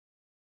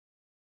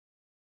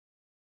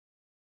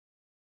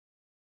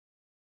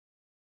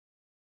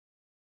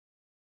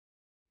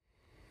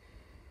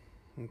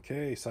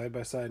Okay,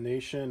 side-by-side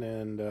nation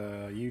and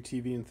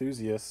UTV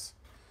enthusiasts.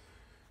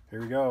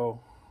 Here we go.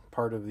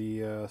 Part of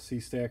the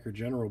C-Stacker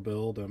General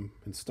build. I'm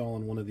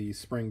installing one of these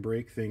spring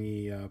brake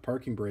thingy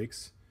parking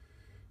brakes.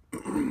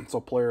 So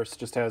Polaris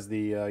just has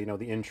the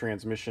the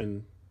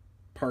in-transmission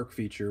park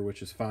feature,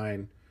 which is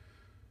fine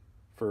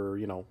for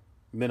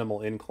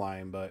minimal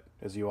incline. But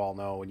as you all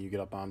know, when you get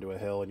up onto a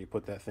hill and you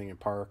put that thing in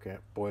park,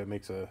 boy, it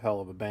makes a hell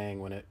of a bang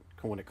when it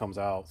comes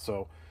out.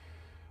 So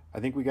I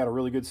think we got a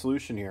really good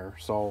solution here.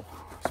 So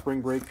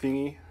spring brake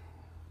thingy,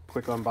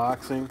 quick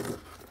unboxing,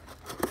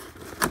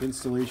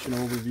 installation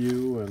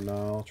overview, and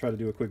I'll try to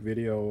do a quick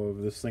video of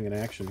this thing in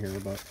action here.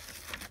 But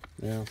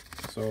yeah,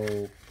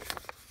 so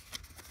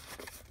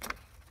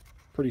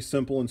pretty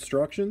simple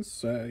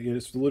instructions.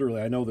 It's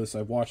literally, I know this,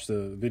 I've watched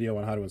the video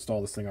on how to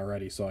install this thing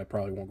already, so I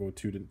probably won't go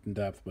too in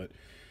depth, but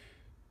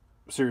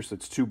seriously,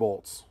 it's 2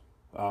 bolts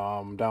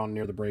down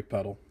near the brake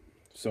pedal.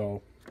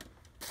 So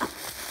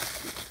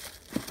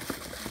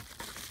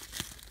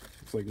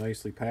it's like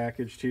nicely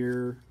packaged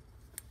here.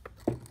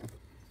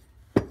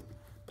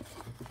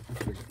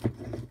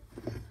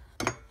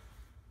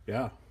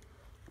 Yeah,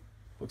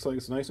 looks like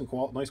it's nice and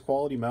nice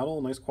quality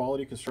metal, nice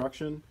quality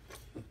construction,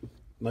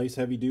 nice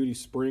heavy duty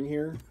spring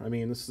here. I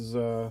mean, this is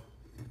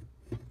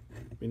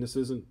this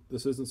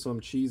isn't some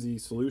cheesy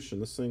solution.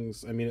 This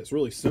thing's, I mean, it's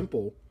really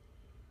simple,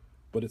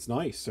 but it's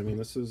nice. I mean,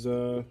 this is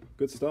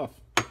good stuff.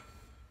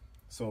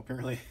 So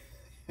apparently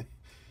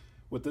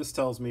what this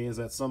tells me is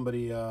that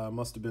somebody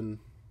must have been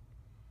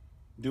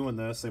doing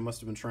this. They must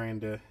have been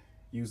trying to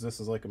use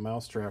this as like a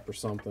mousetrap or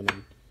something,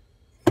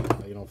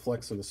 and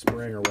flexing the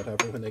spring or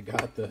whatever when they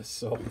got this.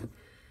 So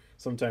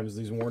sometimes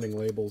these warning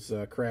labels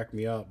crack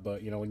me up,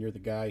 but when you're the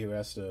guy who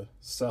has to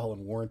sell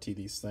and warranty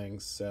these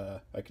things,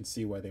 I can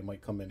see why they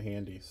might come in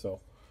handy.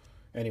 So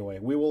anyway,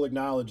 we will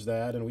acknowledge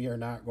that, and we are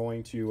not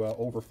going to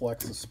overflex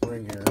the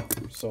spring here.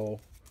 So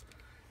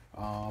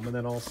and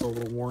then also a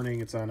little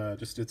warning, it's on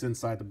it's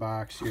inside the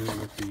box here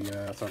with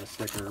the it's on a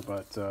sticker,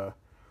 but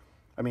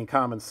I mean,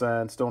 common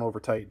sense, don't over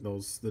tighten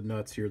the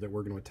nuts here that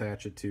we're going to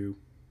attach it to.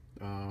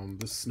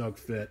 This snug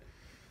fit,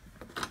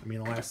 I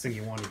mean, the last thing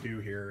you want to do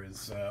here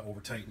is over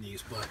tighten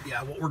these. But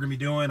yeah, what we're going to be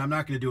doing, I'm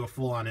not going to do a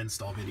full-on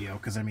install video,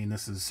 because I mean,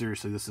 this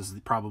is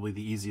probably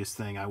the easiest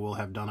thing I will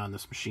have done on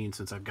this machine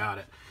since I've got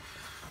it.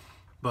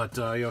 But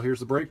here's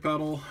the brake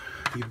pedal.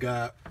 You've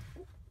got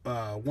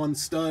 1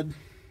 stud,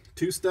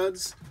 2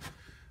 studs.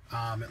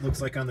 It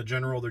looks like on the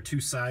General they're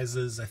 2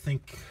 sizes. I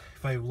think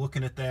if I'm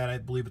looking at that, I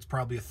believe it's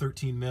probably a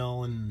 13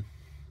 mil and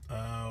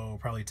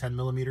probably 10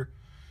 millimeter.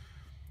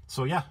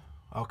 So yeah,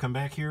 I'll come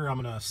back here. I'm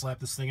gonna slap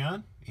this thing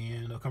on,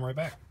 and I'll come right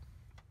back.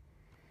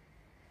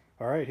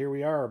 All right, here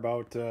we are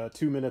about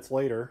 2 minutes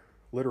later.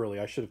 Literally,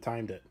 I should have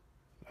timed it.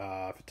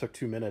 If it took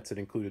 2 minutes, it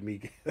included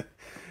me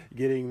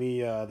getting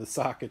the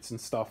sockets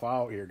and stuff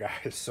out here,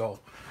 guys.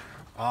 So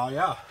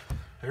yeah,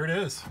 there it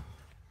is.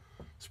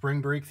 Spring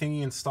brake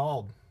thingy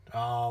installed.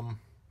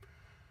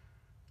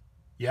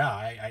 Yeah,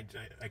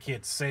 I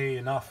can't say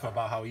enough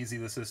about how easy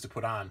this is to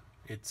put on.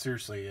 It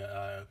seriously,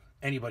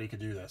 anybody could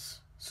do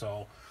this.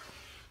 So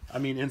I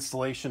mean,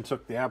 installation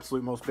took the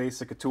absolute most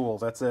basic of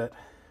tools. That's it.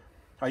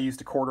 I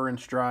used a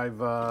quarter-inch drive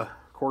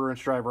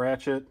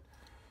ratchet,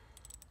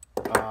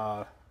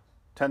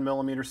 10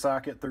 millimeter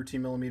socket,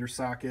 13 millimeter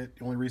socket.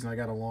 The only reason I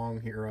got a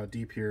long here,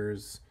 deep here,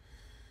 is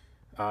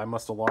I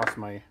must have lost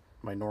my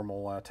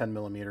normal 10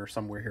 millimeter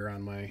somewhere here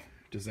on my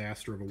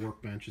disaster of a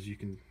workbench. As you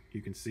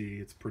can see,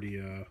 it's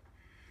pretty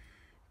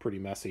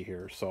messy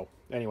here. So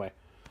anyway,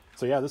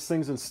 so yeah, this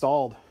thing's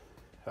installed.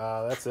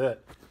 That's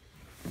it.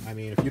 I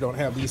mean, if you don't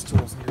have these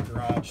tools in your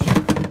garage,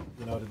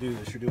 to do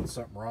this, you're doing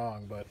something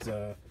wrong.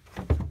 But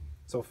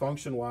so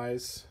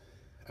function-wise,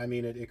 I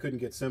mean, it couldn't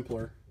get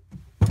simpler.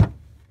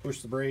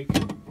 Push the brake,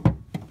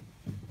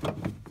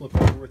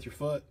 flip over with your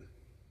foot.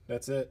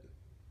 That's it.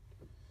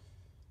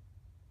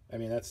 I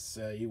mean, that's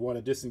you want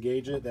to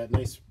disengage it. That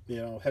nice,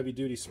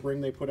 heavy-duty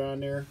spring they put on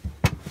there,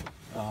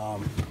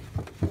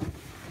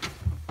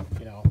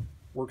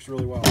 works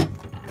really well.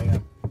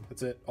 Bam.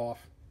 That's it.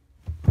 Off.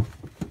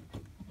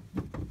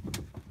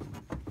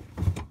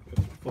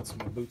 Put some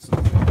boots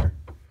in there.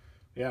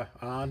 Yeah,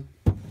 on,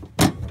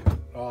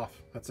 off.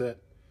 That's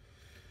it.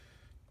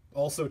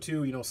 Also,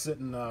 too,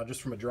 sitting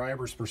just from a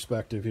driver's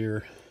perspective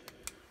here,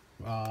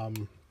 I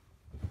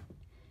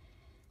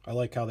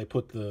like how they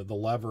put the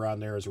lever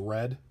on there as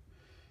red.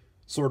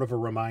 Sort of a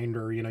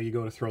reminder, you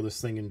go to throw this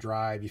thing in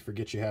drive, you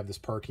forget you have this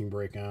parking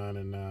brake on,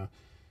 and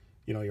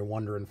you're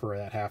wondering for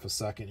that half a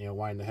second,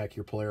 why in the heck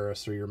your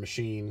Polaris or your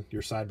machine,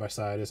 your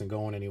side-by-side isn't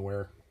going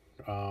anywhere.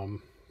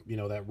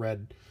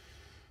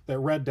 That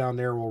red down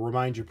there will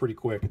remind you pretty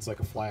quick. It's like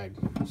a flag.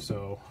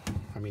 So,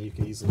 I mean, you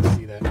can easily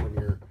see that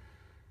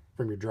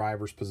from your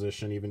driver's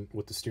position, even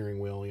with the steering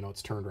wheel.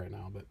 It's turned right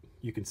now, but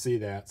you can see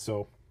that.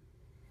 So,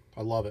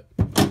 I love it.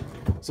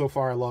 So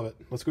far, I love it.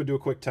 Let's go do a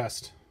quick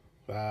test.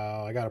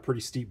 I got a pretty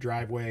steep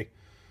driveway,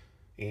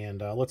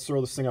 and let's throw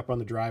this thing up on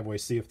the driveway,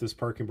 see if this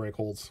parking brake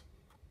holds.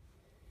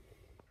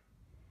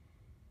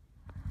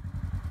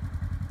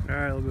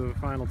 Alright, a little bit of a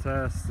final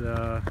test.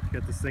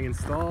 Got this thing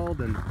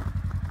installed, and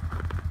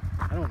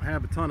I don't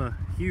have a ton of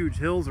huge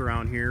hills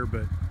around here,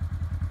 but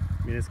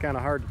I mean, it's kind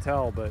of hard to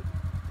tell, but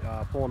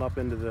pulling up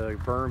into the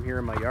berm here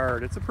in my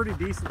yard, it's a pretty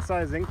decent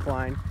sized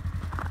incline.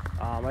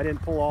 I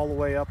didn't pull all the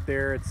way up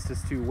there, it's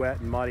just too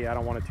wet and muddy. I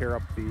don't want to tear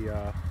up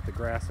the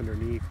grass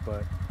underneath,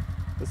 but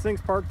this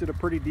thing's parked at a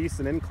pretty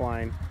decent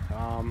incline.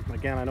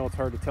 Again, I know it's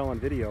hard to tell on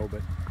video,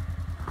 but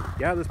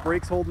yeah, this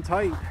brake's holding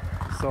tight.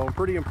 So I'm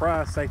pretty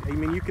impressed. I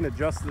mean, you can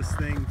adjust this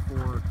thing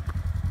for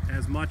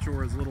as much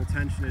or as little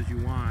tension as you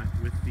want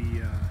with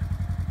the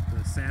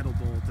saddle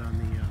bolt on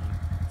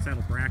the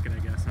saddle bracket, I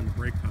guess, on the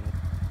brake pedal.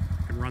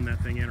 You can run that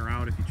thing in or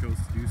out if you chose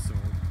to do so.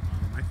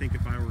 I think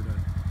if I were to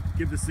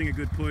give this thing a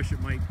good push,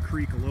 it might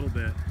creak a little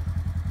bit.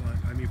 But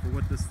I mean, for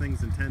what this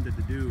thing's intended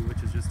to do,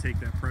 which is just take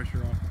that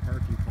pressure off the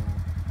parking pole,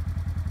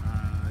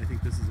 I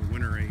think this is a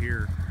winner right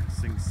here. This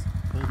thing's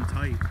holding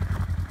tight.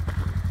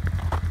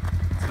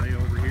 Tell you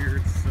over here,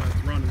 it's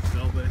running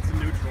still, but it's in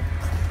neutral.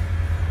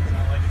 It's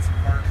not like it's in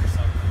park or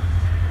something.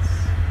 It's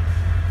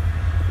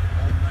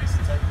holding nice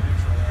and tight in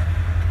neutral there.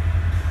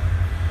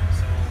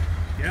 So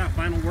yeah,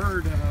 final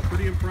word.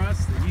 Pretty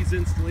impressed. The ease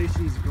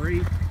installation is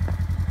great.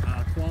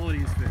 Quality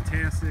is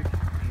fantastic,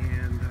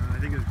 and I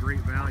think there's great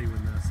value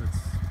in this. It's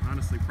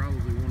honestly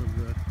probably one of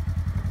the.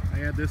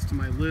 I add this to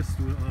my list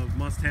of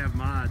must-have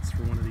mods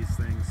for one of these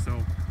things.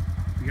 So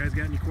if you guys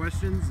got any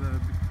questions,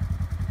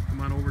 come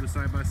on over to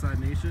Side by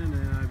Side Nation,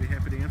 and I'd be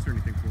happy to answer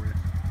anything for you.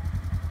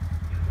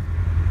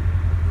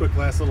 Quick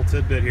last little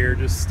tidbit here,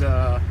 just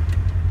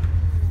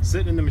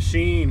sitting in the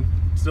machine,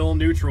 still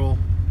neutral,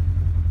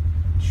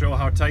 show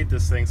how tight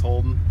this thing's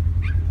holding.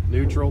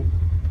 Neutral,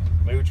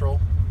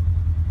 neutral,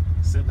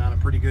 sitting on a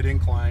pretty good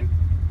incline.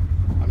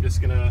 I'm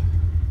just gonna,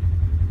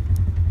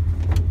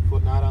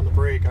 foot not on the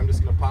brake, I'm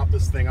just gonna pop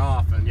this thing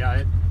off, and yeah,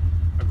 it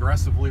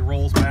aggressively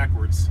rolls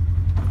backwards.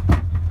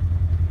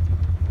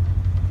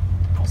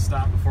 I'll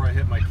stop before I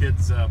hit my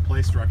kids'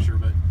 play structure,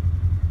 but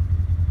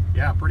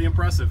yeah, pretty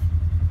impressive.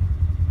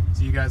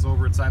 See you guys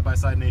over at Side by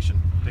Side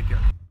Nation. Take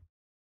care.